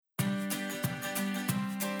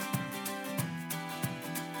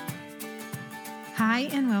Hi,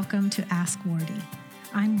 and welcome to Ask Wardy.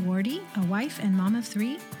 I'm Wardy, a wife and mom of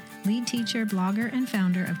three, lead teacher, blogger, and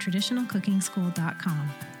founder of TraditionalCookingSchool.com.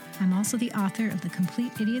 I'm also the author of The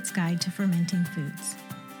Complete Idiot's Guide to Fermenting Foods.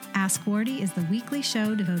 Ask Wardy is the weekly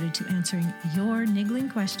show devoted to answering your niggling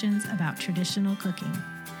questions about traditional cooking.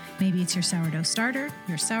 Maybe it's your sourdough starter,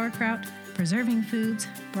 your sauerkraut, preserving foods,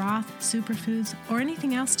 broth, superfoods, or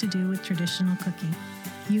anything else to do with traditional cooking.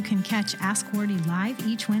 You can catch Ask Wardy live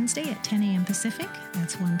each Wednesday at 10 a.m. Pacific,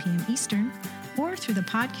 that's 1 p.m. Eastern, or through the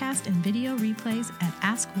podcast and video replays at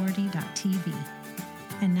askwardy.tv.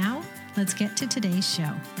 And now, let's get to today's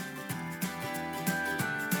show.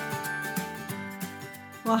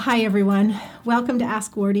 Well, hi everyone. Welcome to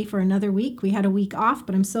Ask Wardy for another week. We had a week off,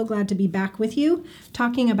 but I'm so glad to be back with you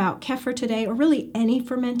talking about kefir today, or really any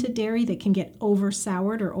fermented dairy that can get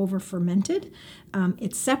over-soured or over-fermented.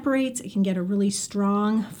 It separates. It can get a really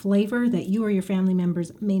strong flavor that you or your family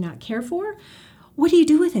members may not care for. What do you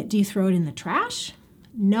do with it? Do you throw it in the trash?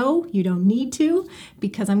 No, you don't need to,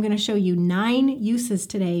 because I'm going to show you 9 uses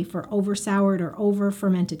today for over-soured or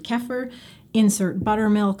over-fermented kefir. Insert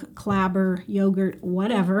buttermilk, clabber, yogurt,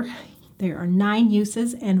 whatever. There are 9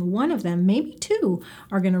 uses, and one of them, maybe 2,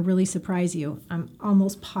 are going to really surprise you. I'm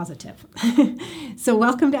almost positive. So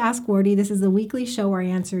welcome to Ask Wardy. This is the weekly show where I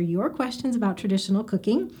answer your questions about traditional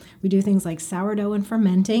cooking. We do things like sourdough and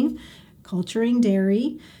fermenting, culturing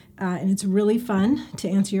dairy, and it's really fun to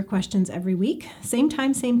answer your questions every week. Same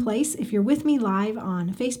time, same place. If you're with me live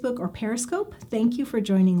on Facebook or Periscope, thank you for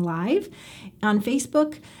joining live. On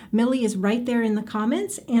Facebook, Millie is right there in the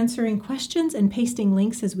comments answering questions and pasting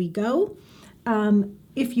links as we go.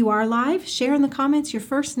 If you are live, share in the comments your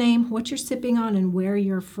first name, what you're sipping on, and where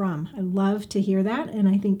you're from. I love to hear that, and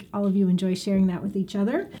I think all of you enjoy sharing that with each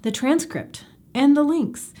other. The transcript and the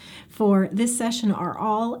links for this session are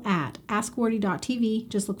all at askwardy.tv.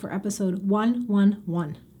 Just look for episode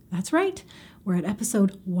 111. That's right, we're at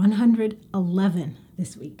episode 111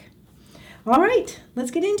 this week. All right,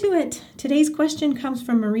 let's get into it. Today's question comes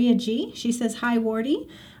from Maria G. She says, "Hi, Wardy.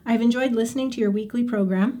 I've enjoyed listening to your weekly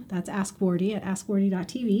program," that's Ask Wardy at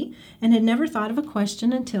askwardy.tv, "and had never thought of a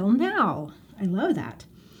question until now." I love that.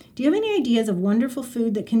 "Do you have any ideas of wonderful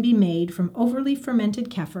food that can be made from overly fermented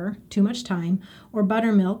kefir, too much time, or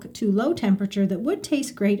buttermilk to low temperature that would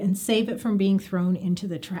taste great and save it from being thrown into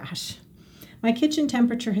the trash? My kitchen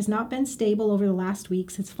temperature has not been stable over the last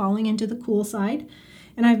weeks. It's falling into the cool side,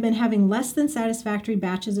 and I've been having less than satisfactory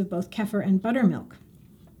batches of both kefir and buttermilk.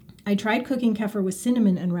 I tried cooking kefir with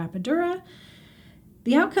cinnamon and rapadura.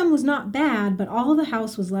 The outcome was not bad, but all the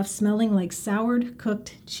house was left smelling like soured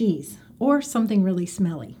cooked cheese, or something really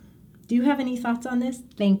smelly. Do you have any thoughts on this?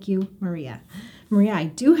 Thank you, Maria." Maria, I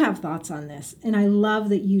do have thoughts on this, and I love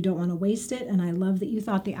that you don't want to waste it, and I love that you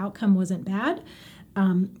thought the outcome wasn't bad.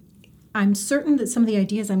 I'm certain that some of the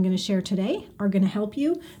ideas I'm going to share today are going to help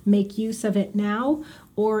you make use of it now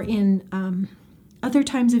or in other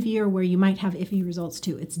times of year where you might have iffy results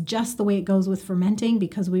too. It's just the way it goes with fermenting,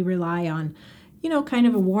 because we rely on kind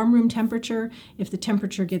of a warm room temperature. If the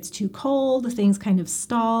temperature gets too cold, things kind of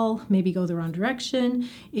stall, maybe go the wrong direction.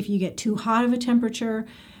 If you get too hot of a temperature,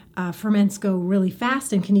 ferments go really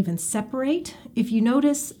fast and can even separate. If you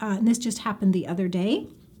notice, and this just happened the other day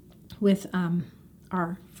with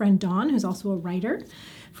our friend Dawn, who's also a writer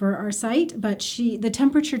for our site, but the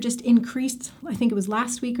temperature just increased. I think it was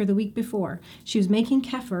last week or the week before. She was making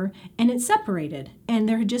kefir and it separated, and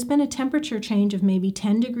there had just been a temperature change of maybe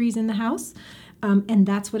 10 degrees in the house, and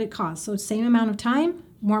that's what it caused. So same amount of time,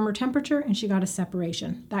 warmer temperature, and she got a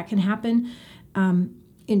separation. That can happen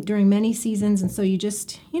during many seasons, and so you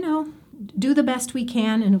just, do the best we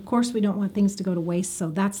can, and of course we don't want things to go to waste, so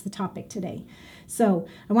that's the topic today. So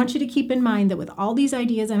I want you to keep in mind that with all these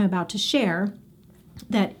ideas I'm about to share,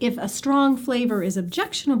 that if a strong flavor is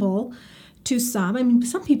objectionable to some,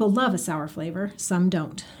 some people love a sour flavor, some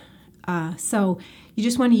don't. So you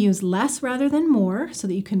just want to use less rather than more so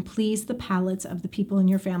that you can please the palates of the people in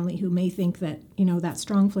your family who may think that, that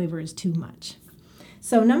strong flavor is too much.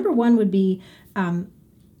 So number 1 would be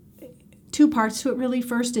 2 parts to it really.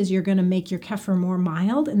 First is you're going to make your kefir more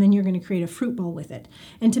mild, and then you're going to create a fruit bowl with it.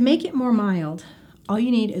 And to make it more mild, all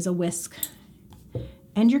you need is a whisk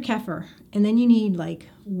and your kefir. And then you need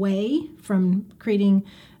whey from creating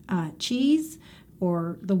cheese,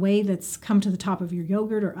 or the whey that's come to the top of your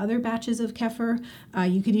yogurt or other batches of kefir.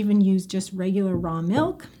 You could even use just regular raw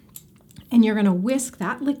milk. And you're going to whisk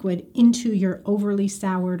that liquid into your overly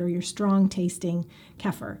soured or your strong tasting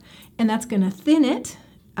kefir. And that's going to thin it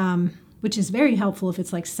which is very helpful if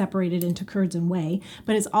it's like separated into curds and whey,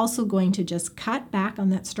 but it's also going to just cut back on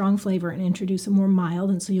that strong flavor and introduce a more mild,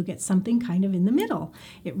 and so you'll get something kind of in the middle.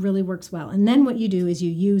 It really works well. And then what you do is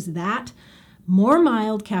you use that more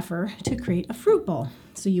mild kefir to create a fruit bowl.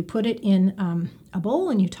 So you put it in a bowl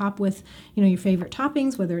and you top with, your favorite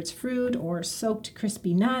toppings, whether it's fruit or soaked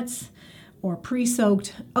crispy nuts or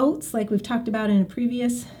pre-soaked oats like we've talked about in a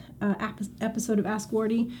previous episode of Ask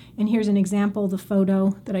Wardee. And here's an example, the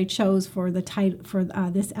photo that I chose for the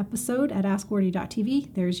this episode at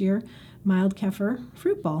askwardee.tv. There's your mild kefir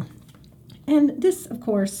fruit bowl. And this, of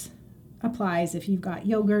course, applies if you've got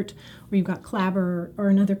yogurt or you've got Clabber or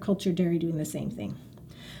another cultured dairy doing the same thing.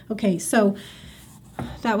 Okay, so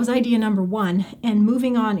that was idea number 1. And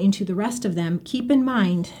moving on into the rest of them, keep in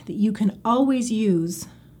mind that you can always use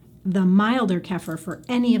the milder kefir for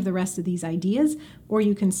any of the rest of these ideas, or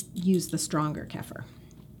you can use the stronger kefir.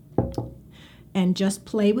 And just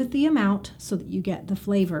play with the amount so that you get the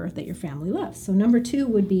flavor that your family loves. So number 2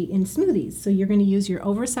 would be in smoothies. So you're going to use your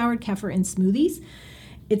over-soured kefir in smoothies.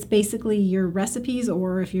 It's basically your recipes,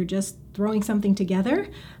 or if you're just throwing something together,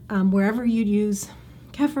 wherever you'd use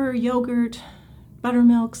kefir, yogurt,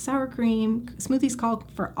 buttermilk, sour cream. Smoothies call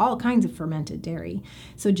for all kinds of fermented dairy.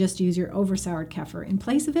 So just use your over-soured kefir in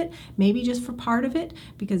place of it, maybe just for part of it,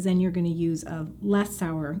 because then you're going to use a less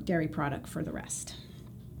sour dairy product for the rest.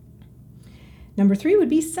 Number 3 would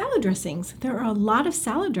be salad dressings. There are a lot of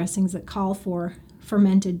salad dressings that call for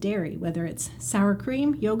fermented dairy, whether it's sour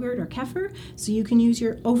cream, yogurt, or kefir. So you can use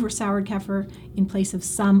your over-soured kefir in place of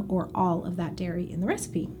some or all of that dairy in the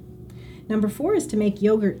recipe. Number 4 is to make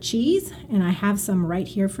yogurt cheese, and I have some right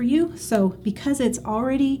here for you. So because it's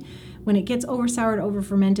already, when it gets over-soured,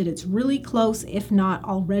 over-fermented, it's really close, if not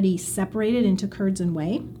already separated into curds and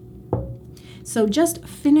whey. So just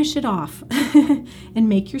finish it off and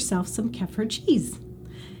make yourself some kefir cheese.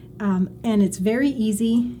 And it's very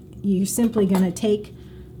easy. You're simply going to take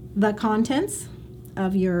the contents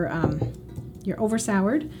of your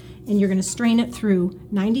over-soured, and you're going to strain it through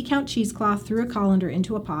 90-count cheesecloth through a colander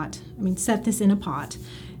into a pot. Set this in a pot.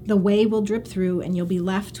 The whey will drip through, and you'll be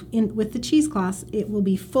left with the cheesecloth. It will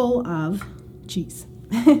be full of cheese,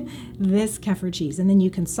 this kefir cheese. And then you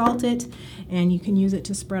can salt it, and you can use it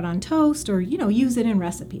to spread on toast, or use it in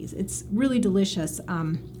recipes. It's really delicious.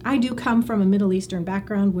 I do come from a Middle Eastern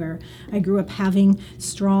background where I grew up having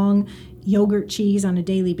strong yogurt cheese on a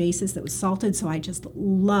daily basis that was salted, so I just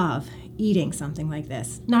love eating something like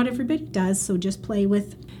this. Not everybody does, so just play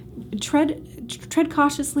with, tread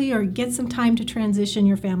cautiously, or get some time to transition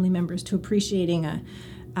your family members to appreciating a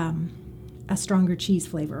stronger cheese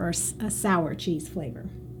flavor, or a sour cheese flavor.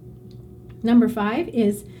 Number 5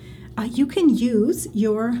 is you can use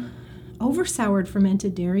your over-soured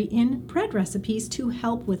fermented dairy in bread recipes to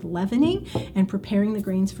help with leavening and preparing the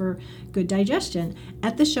grains for good digestion.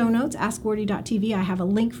 At the show notes, askwardee.tv, I have a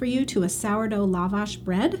link for you to a sourdough lavash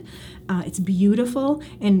bread. It's beautiful,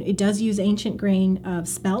 and it does use ancient grain of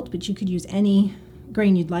spelt, but you could use any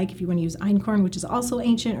grain you'd like. If you want to use einkorn, which is also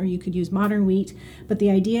ancient, or you could use modern wheat. But the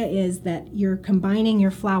idea is that you're combining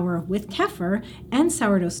your flour with kefir and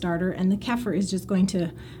sourdough starter, and the kefir is just going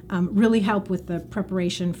to really help with the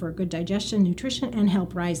preparation for good digestion, nutrition, and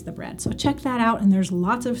help rise the bread. So check that out, and there's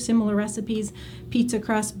lots of similar recipes, pizza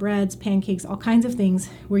crust, breads, pancakes, all kinds of things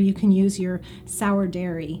where you can use your sour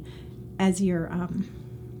dairy as your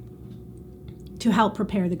to help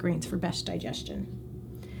prepare the grains for best digestion.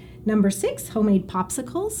 Number 6, homemade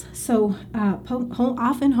popsicles. So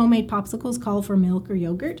often homemade popsicles call for milk or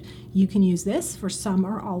yogurt. You can use this for some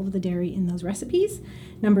or all of the dairy in those recipes.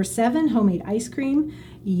 Number 7, homemade ice cream.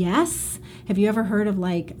 Yes. Have you ever heard of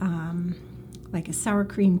like a sour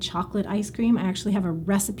cream chocolate ice cream? I actually have a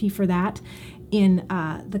recipe for that in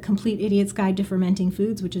The Complete Idiot's Guide to Fermenting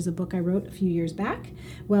Foods, which is a book I wrote a few years back.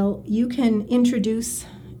 Well, you can introduce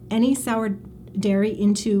any sour dairy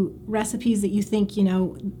into recipes that you think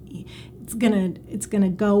it's gonna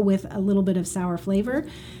go with a little bit of sour flavor,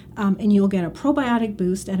 and you'll get a probiotic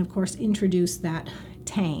boost, and of course introduce that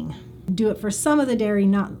tang. Do it for some of the dairy,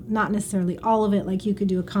 not necessarily all of it. Like you could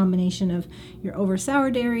do a combination of your over sour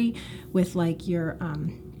dairy with like your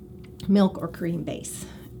milk or cream base.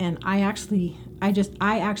 And I actually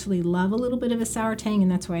love a little bit of a sour tang, and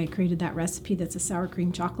that's why I created that recipe that's a sour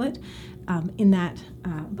cream chocolate in that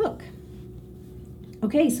book.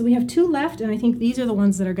 Okay, so we have 2 left, and I think these are the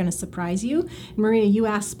ones that are going to surprise you. Maria, you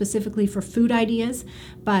asked specifically for food ideas,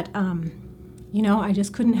 but I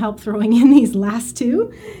just couldn't help throwing in these last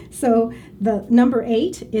 2. So the number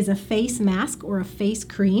 8 is a face mask or a face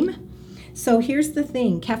cream. So here's the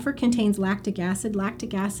thing: kefir contains lactic acid.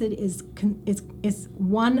 Lactic acid is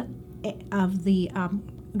one of the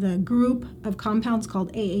the group of compounds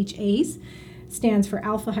called AHAs, stands for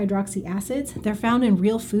alpha hydroxy acids. They're found in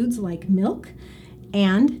real foods like milk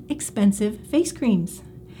and expensive face creams.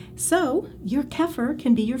 So your kefir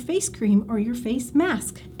can be your face cream or your face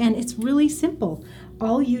mask, and it's really simple.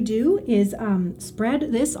 All you do is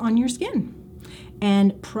spread this on your skin.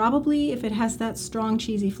 And probably if it has that strong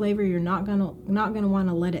cheesy flavor, you're not gonna want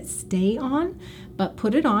to let it stay on, but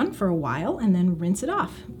put it on for a while and then rinse it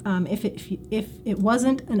off. If it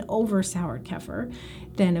wasn't an over soured kefir,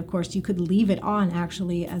 then of course you could leave it on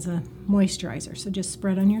actually as a moisturizer. So just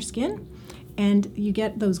spread on your skin, and you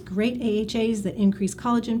get those great AHAs that increase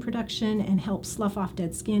collagen production and help slough off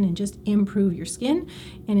dead skin and just improve your skin.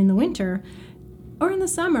 And in the winter or in the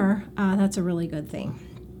summer, that's a really good thing.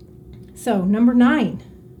 So number 9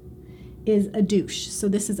 is a douche. So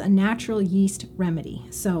this is a natural yeast remedy.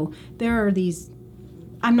 So there are these,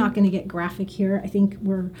 I'm not going to get graphic here. I think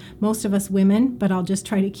we're most of us women, but I'll just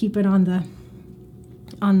try to keep it on the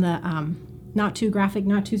not too graphic,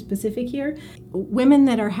 not too specific here. Women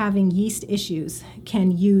that are having yeast issues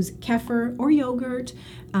can use kefir or yogurt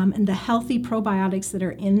and the healthy probiotics that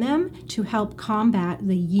are in them to help combat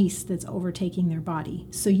the yeast that's overtaking their body.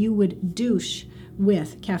 So you would douche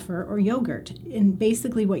with kefir or yogurt. And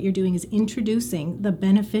basically what you're doing is introducing the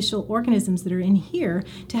beneficial organisms that are in here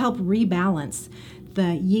to help rebalance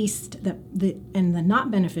the yeast and the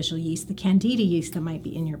not beneficial yeast, the candida yeast that might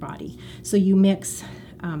be in your body. So you mix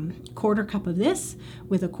quarter cup of this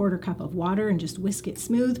with a quarter cup of water and just whisk it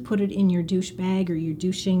smooth, put it in your douche bag or your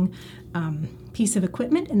douching piece of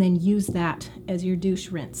equipment, and then use that as your douche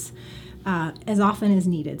rinse as often as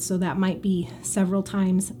needed. So that might be several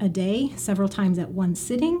times a day, several times at one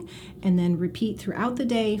sitting, and then repeat throughout the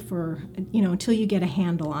day for, until you get a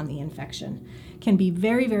handle on the infection. Can be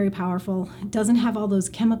very, very powerful. It doesn't have all those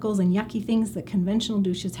chemicals and yucky things that conventional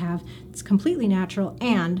douches have. It's completely natural,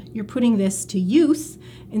 and you're putting this to use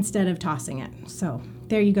instead of tossing it. So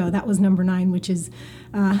there you go. That was number 9, which is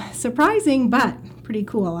surprising, but pretty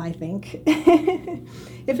cool, I think.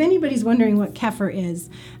 If anybody's wondering what kefir is,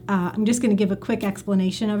 I'm just going to give a quick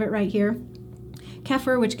explanation of it right here.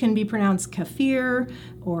 Kefir, which can be pronounced kefir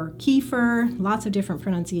or kefir, lots of different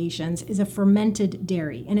pronunciations, is a fermented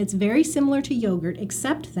dairy. And it's very similar to yogurt,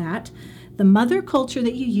 except that the mother culture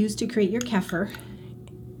that you use to create your kefir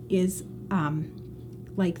is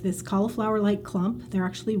like this cauliflower-like clump. They're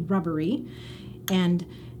actually rubbery. And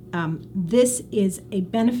this is a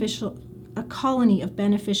colony of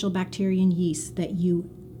beneficial bacteria and yeast that you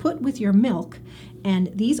put with your milk.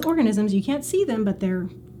 And these organisms, you can't see them, but they're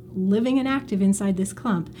living and active inside this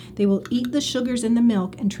clump. They will eat the sugars in the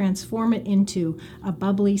milk and transform it into a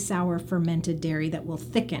bubbly, sour, fermented dairy that will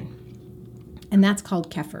thicken. And that's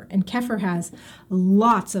called kefir. And kefir has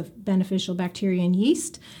lots of beneficial bacteria and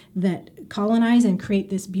yeast that colonize and create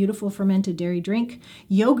this beautiful fermented dairy drink.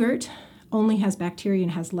 Yogurt only has bacteria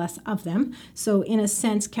and has less of them. So in a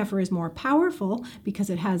sense, kefir is more powerful because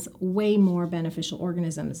it has way more beneficial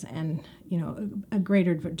organisms and, a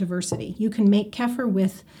greater diversity. You can make kefir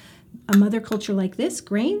with a mother culture like this,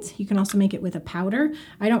 grains. You can also make it with a powder.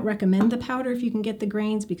 I don't recommend the powder if you can get the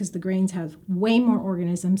grains because the grains have way more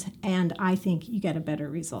organisms and I think you get a better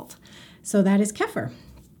result. So that is kefir.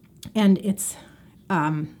 And it's,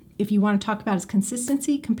 if you want to talk about its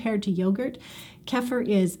consistency compared to yogurt, kefir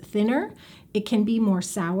is thinner. It can be more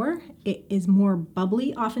sour. It is more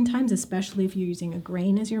bubbly oftentimes, especially if you're using a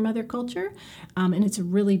grain as your mother culture. And it's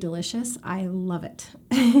really delicious. I love it.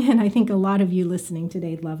 And I think a lot of you listening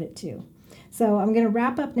today love it too. So I'm going to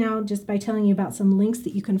wrap up now just by telling you about some links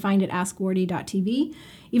that you can find at AskWardy.tv.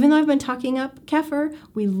 Even though I've been talking up kefir,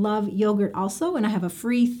 we love yogurt also, and I have a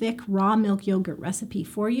free thick raw milk yogurt recipe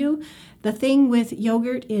for you. The thing with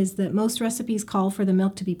yogurt is that most recipes call for the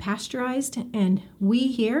milk to be pasteurized, and we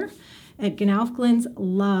here at Gnaufglens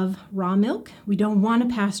love raw milk. We don't want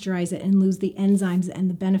to pasteurize it and lose the enzymes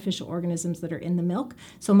and the beneficial organisms that are in the milk.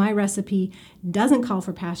 So my recipe doesn't call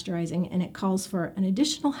for pasteurizing, and it calls for an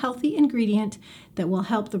additional healthy ingredient that will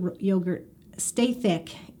help the yogurt stay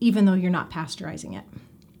thick even though you're not pasteurizing it.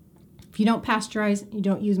 If you don't pasteurize, you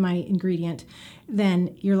don't use my ingredient,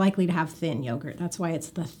 then you're likely to have thin yogurt. That's why it's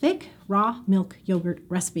the thick raw milk yogurt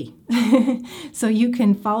recipe. So you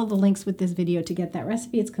can follow the links with this video to get that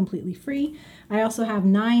recipe. It's completely free. I also have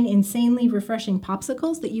 9 insanely refreshing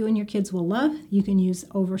popsicles that you and your kids will love. You can use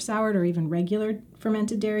over soured or even regular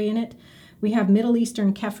fermented dairy in it. We have Middle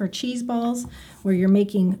Eastern kefir cheese balls where you're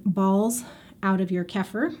making balls out of your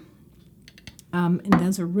kefir. And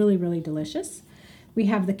those are really, really delicious. We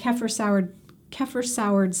have the kefir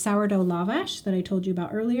soured sourdough lavash that I told you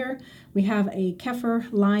about earlier. We have a kefir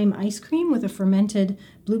lime ice cream with a fermented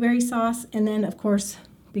blueberry sauce. And then, of course,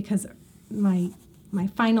 because my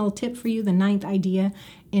final tip for you, the 9th idea,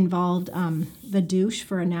 involved the douche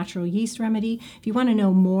for a natural yeast remedy. If you want to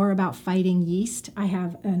know more about fighting yeast, I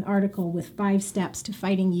have an article with 5 steps to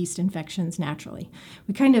fighting yeast infections naturally.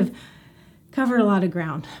 We kind of cover a lot of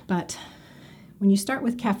ground, but when you start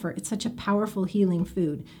with kefir, it's such a powerful healing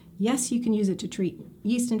food. Yes, you can use it to treat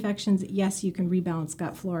yeast infections. Yes, you can rebalance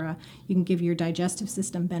gut flora. You can give your digestive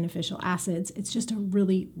system beneficial acids. It's just a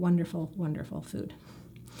really wonderful, wonderful food.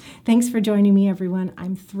 Thanks for joining me, everyone.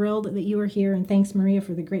 I'm thrilled that you are here, and thanks, Maria,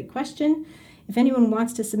 for the great question. If anyone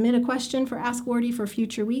wants to submit a question for Ask Wardee for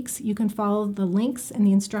future weeks, you can follow the links and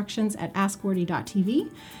the instructions at askwardee.tv,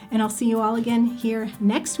 and I'll see you all again here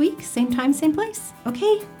next week, same time, same place.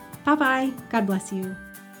 Okay, bye-bye. God bless you.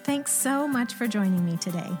 Thanks so much for joining me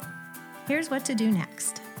today. Here's what to do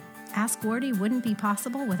next. Ask Wardee wouldn't be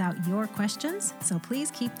possible without your questions, so please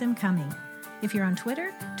keep them coming. If you're on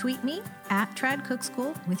Twitter, tweet me at Trad Cook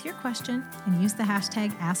School with your question and use the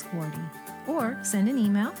hashtag AskWardee, or send an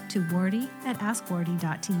email to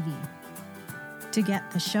wardee@askwardee.tv. To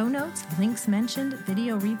get the show notes, links mentioned,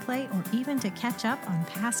 video replay, or even to catch up on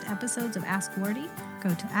past episodes of Ask Wardee, go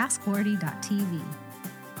to askwardee.tv.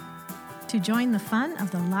 To join the fun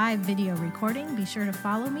of the live video recording, be sure to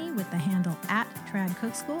follow me with the handle at Trad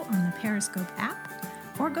Cook School on the Periscope app,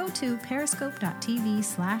 or go to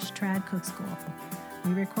periscope.tv/tradcookschool.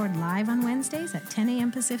 We record live on Wednesdays at 10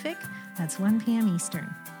 a.m. Pacific, that's 1 p.m.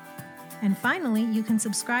 Eastern. And finally, you can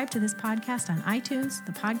subscribe to this podcast on iTunes,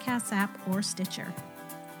 the Podcasts app, or Stitcher.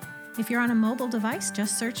 If you're on a mobile device,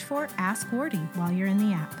 just search for Ask Wardee while you're in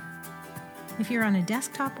the app. If you're on a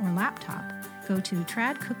desktop or laptop, go to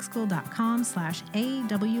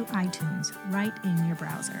tradcookschool.com/awitunes right in your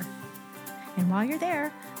browser. And while you're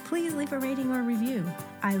there, please leave a rating or review.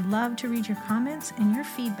 I love to read your comments, and your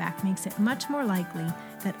feedback makes it much more likely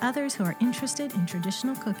that others who are interested in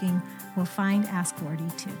traditional cooking will find Ask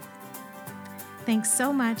Wardee too. Thanks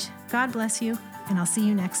so much, God bless you, and I'll see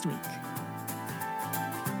you next week.